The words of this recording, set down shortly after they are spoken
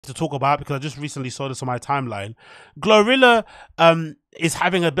to talk about because I just recently saw this on my timeline. GloRilla is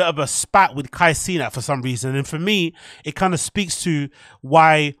having a bit of a spat with Kai Cenat for some reason, and for me, it kind of speaks to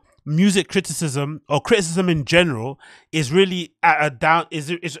why music criticism or criticism in general is really at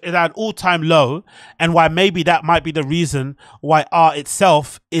an all-time low, and why maybe that might be the reason why art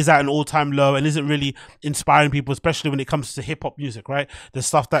itself is at an all-time low and isn't really inspiring people, especially when it comes to hip-hop music, right? The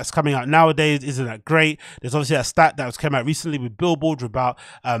stuff that's coming out nowadays isn't that great. There's obviously a stat that was came out recently with Billboard about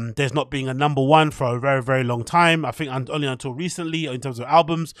there's not being a #1 for a very, very long time. I think only until recently in terms of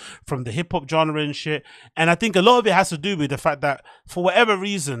albums from the hip-hop genre and shit. And I think a lot of it has to do with the fact that for whatever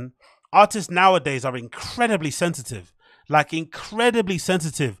reason, artists nowadays are incredibly sensitive, like incredibly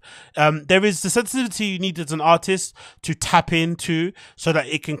sensitive. There is the sensitivity you need as an artist to tap into so that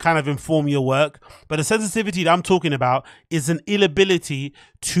it can kind of inform your work. But the sensitivity that I'm talking about is an inability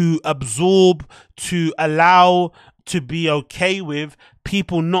to absorb, to allow, to be okay with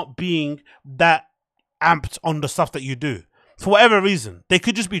people not being that amped on the stuff that you do. For whatever reason, they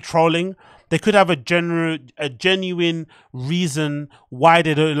could just be trolling. They could have a genuine reason why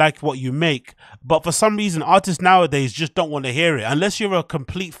they don't like what you make. But for some reason, artists nowadays just don't want to hear it. Unless you're a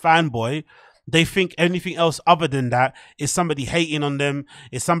complete fanboy, they think anything else other than that is somebody hating on them,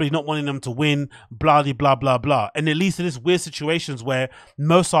 is somebody not wanting them to win, blah, blah, blah, blah. And it leads to these weird situations where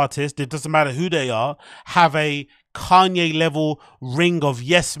most artists, it doesn't matter who they are, have a Kanye level ring of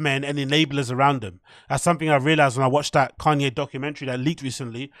yes men and enablers around them. That's something I realized when I watched that Kanye documentary that leaked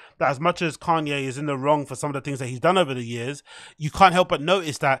recently, that as much as Kanye is in the wrong for some of the things that he's done over the years, you can't help but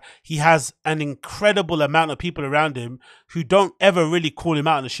notice that he has an incredible amount of people around him who don't ever really call him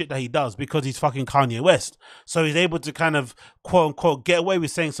out on the shit that he does because he's fucking Kanye West. So he's able to kind of quote unquote get away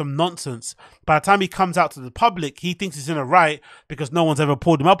with saying some nonsense. By the time he comes out to the public, he thinks he's in a right because no one's ever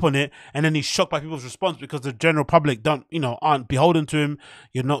pulled him up on it, and then he's shocked by people's response because the general public don't, you know, aren't beholden to him.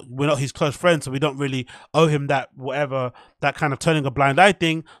 We're not his close friends, so we don't really owe him that whatever, that kind of turning a blind eye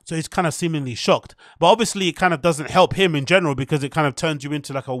thing. So he's kind of seemingly shocked. But obviously it kind of doesn't help him in general because it kind of turns you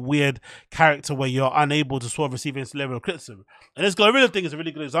into like a weird character where you're unable to sort of receive any level of criticism. And this GloRilla thing is a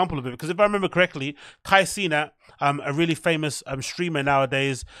really good example of it, because if I remember correctly, Kai Cenat, a really famous streamer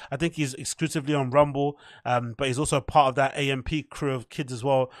nowadays, I think he's exclusively on Rumble, but he's also part of that AMP crew of kids as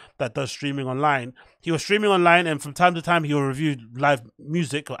well that does streaming online. He was streaming online, and from time to time he will review live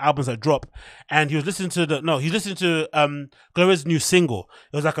music or albums that drop. And he was listening to GloRilla's new single.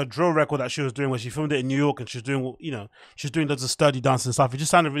 It was like a drill record that she was doing where she filmed it in New York, and she was doing, you know, she was doing loads of sturdy dance and stuff. It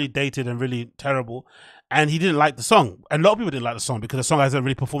just sounded really dated and really terrible. And he didn't like the song. And a lot of people didn't like the song because the song hasn't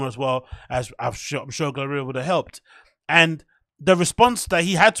really performed as well as I'm sure GloRilla would have helped. And the response that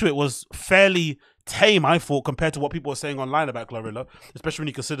he had to it was fairly tame, I thought, compared to what people were saying online about GloRilla, especially when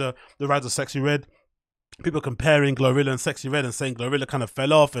you consider the rise of Sexy Red. People comparing GloRilla and Sexy Red and saying GloRilla kind of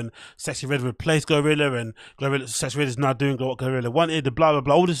fell off and Sexy Red replaced GloRilla, and Sexy Red is not doing what GloRilla wanted, blah, blah,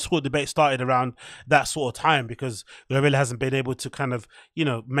 blah. All this sort of debate started around that sort of time because GloRilla hasn't been able to kind of, you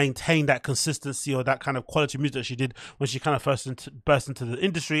know, maintain that consistency or that kind of quality music that she did when she kind of first burst into the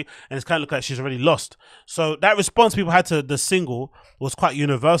industry, and it's kind of looked like she's already lost. So that response people had to the single was quite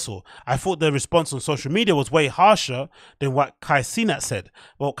universal. I thought the response on social media was way harsher than what Kai Cenat said.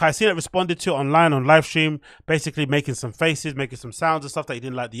 Well, Kai Cenat responded to it online on live stream, basically making some faces, making some sounds and stuff that he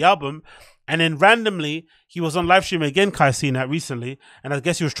didn't like the album. And then randomly he was on live stream again, Kai Cenat, recently, and I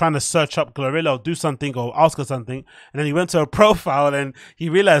guess he was trying to search up GloRilla or do something or ask her something, and then he went to her profile and he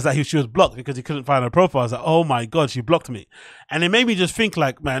realized that she was blocked because he couldn't find her profile. I was like, oh my god, she blocked me. And it made me just think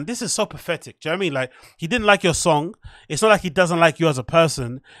like, man, this is so pathetic. Do you know what I mean? Like, he didn't like your song, it's not like he doesn't like you as a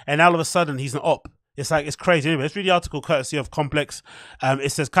person, and all of a sudden he's an op. It's like, it's crazy. Anyway, let's read the article courtesy of Complex.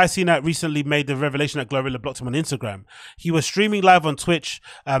 It says, Kai Cenat recently made the revelation that GloRilla blocked him on Instagram. He was streaming live on Twitch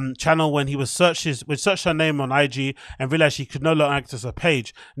channel when he was searched her name on IG and realized she could no longer access her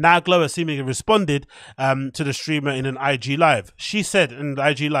page. Now GloRilla seemingly responded to the streamer in an IG live. She said in the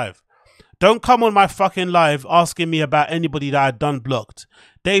IG live, "Don't come on my fucking live asking me about anybody that I done blocked.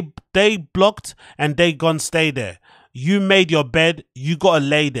 They blocked and they gone stay there. You made your bed, you gotta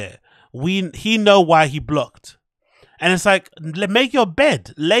lay there. He know why he blocked." And it's like, make your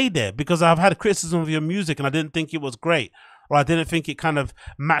bed, lay there, because I've had criticism of your music and I didn't think it was great, or I didn't think it kind of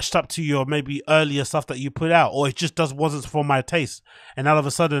matched up to your maybe earlier stuff that you put out, or it just wasn't for my taste, and all of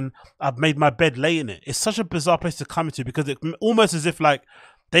a sudden I've made my bed, lay in it. It's such a bizarre place to come into, because it's almost as if like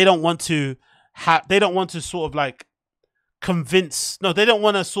they don't want to sort of like convince, no, they don't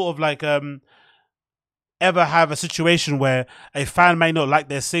want to sort of like ever have a situation where a fan may not like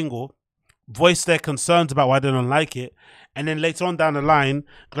their single, voice their concerns about why they don't like it, and then later on down the line,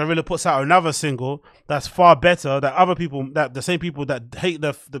 GloRilla puts out another single that's far better, that other people, that the same people that hate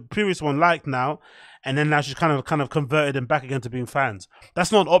the previous one liked now, and then now she's kind of converted them back again to being fans.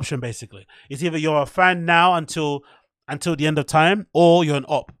 That's not an option, basically. It's either you're a fan now until the end of time, or you're an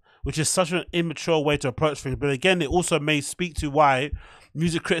op, which is such an immature way to approach things. But again, it also may speak to why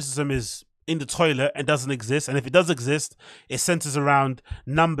music criticism is in the toilet and doesn't exist. And if it does exist, it centers around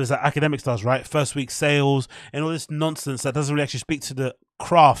numbers that academics does, right? First week sales and all this nonsense that doesn't really actually speak to the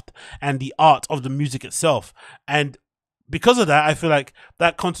craft and the art of the music itself. And because of that, I feel like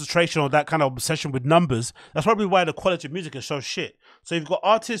that concentration or that kind of obsession with numbers, that's probably why the quality of music is so shit. So you've got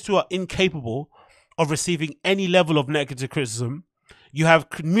artists who are incapable of receiving any level of negative criticism. You have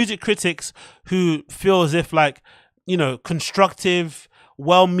music critics who feel as if, like, you know, constructive,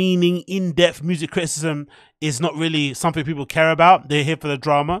 well-meaning, in-depth music criticism is not really something people care about. They're here for the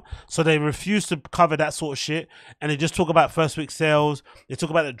drama, so they refuse to cover that sort of shit, and they just talk about first week sales. They talk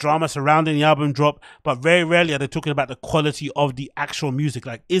about the drama surrounding the album drop, but very rarely are they talking about the quality of the actual music.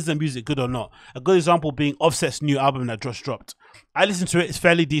 Like, is the music good or not? A good example being Offset's new album that just dropped. I listened to it. It's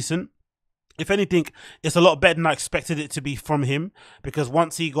fairly decent. If anything, it's a lot better than I expected it to be from him, because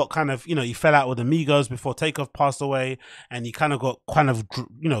once he got kind of, you know, he fell out with Amigos before Takeoff passed away, and he kind of got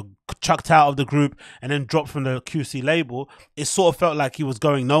you know, chucked out of the group and then dropped from the QC label, it sort of felt like he was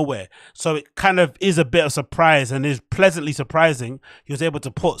going nowhere. So it kind of is a bit of surprise, and is pleasantly surprising he was able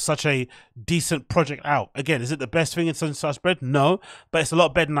to put such a decent project out. Again, is it the best thing in such bread? No, but it's a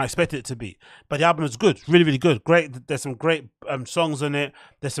lot better than I expected it to be. But the album is good, really, really good. Great. There's some great songs on it.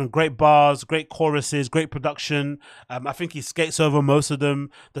 There's some great bars, great choruses, great production. I think he skates over most of them.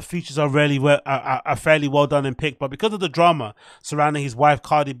 The features are really are fairly well done and picked, but because of the drama surrounding his wife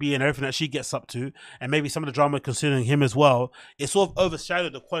Cardi B and everything that she gets up to, and maybe some of the drama concerning him as well, it sort of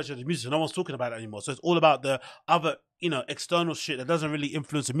overshadowed the quality of the music. So no one's talking about it anymore. So it's all about the other, you know, external shit that doesn't really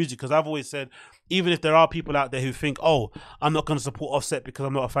influence the music. Because I've always said, even if there are people out there who think, oh, I'm not going to support Offset because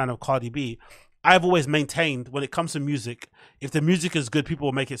I'm not a fan of Cardi B, I've always maintained, when it comes to music, if the music is good, people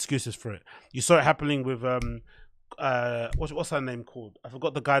will make excuses for it. You saw it happening with what's her name called? I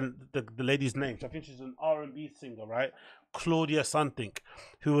forgot the lady's name. I think she's an R&B singer, right? Claudia something,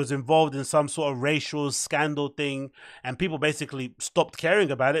 who was involved in some sort of racial scandal thing, and people basically stopped caring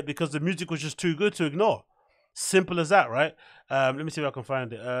about it because the music was just too good to ignore. Simple as that, right? Let me see if I can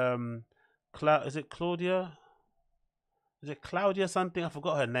find it. Is it Claudia? Is it Claudia something? I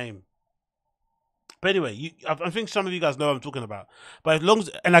forgot her name. But anyway, I think some of you guys know what I'm talking about. But as long as,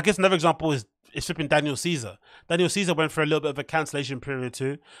 and I guess another example is flipping Daniel Caesar. Daniel Caesar went for a little bit of a cancellation period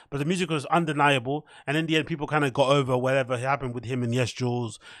too, but the music was undeniable. And in the end, people kind of got over whatever happened with him and Yes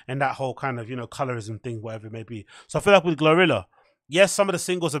Jules and that whole kind of, you know, colorism thing, whatever it may be. So I feel like with GloRilla, yes, some of the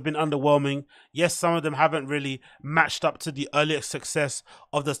singles have been underwhelming. Yes, some of them haven't really matched up to the earlier success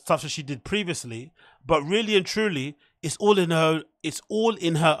of the stuff that she did previously. But really and truly, it's all in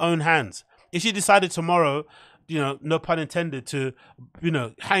her own hands. If she decided tomorrow, you know, no pun intended, to, you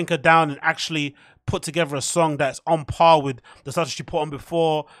know, hanker down and actually put together a song that's on par with the stuff she put on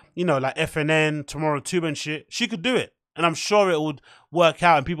before, you know, like FNN, Tomorrow Tube and shit, she could do it. And I'm sure it would work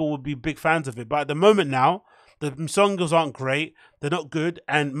out and people would be big fans of it. But at the moment now, the songs aren't great. They're not good.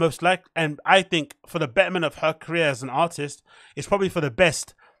 And and I think for the betterment of her career as an artist, it's probably for the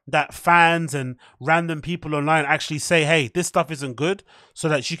best that fans and random people online actually say, hey, this stuff isn't good, so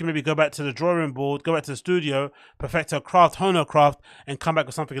that she can maybe go back to the drawing board, go back to the studio, perfect her craft, hone her craft, and come back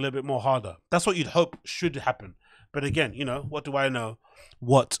with something a little bit more harder. That's what you'd hope should happen. But again, you know, what do I know?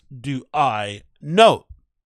 What do I know?